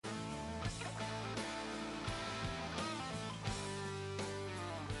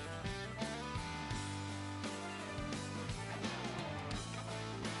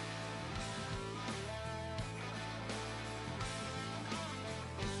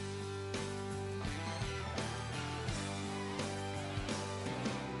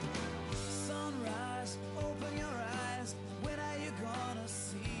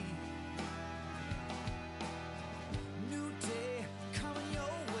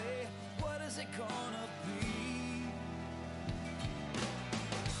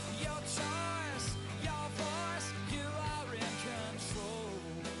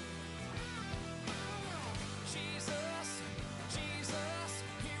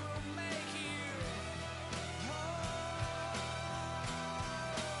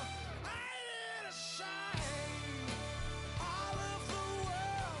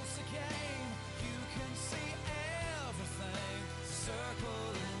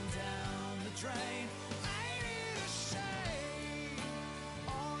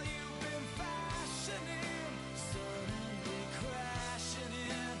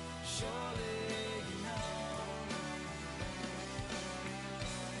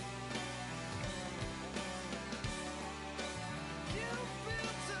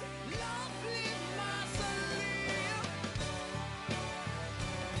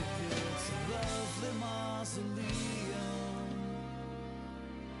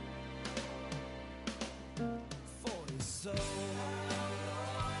Good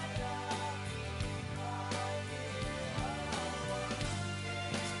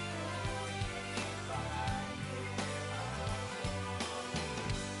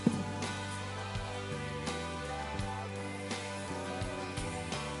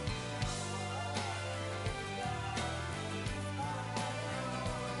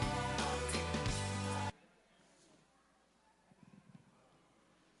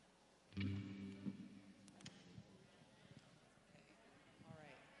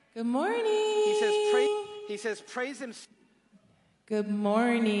morning. He says, praise him. Good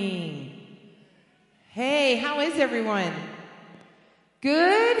morning. Hey, how is everyone?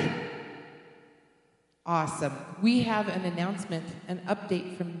 Good? Awesome. We have an announcement, an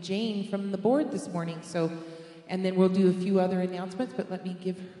update from Jane from the board this morning. And then we'll do a few other announcements, but let me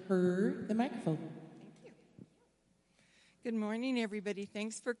give her the microphone. Thank you. Good morning, everybody.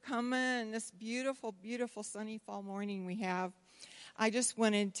 Thanks for coming. This beautiful, beautiful sunny fall morning we have. I just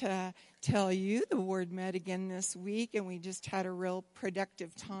wanted to tell you the Word met again this week, and we just had a real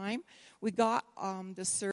productive time. We got the service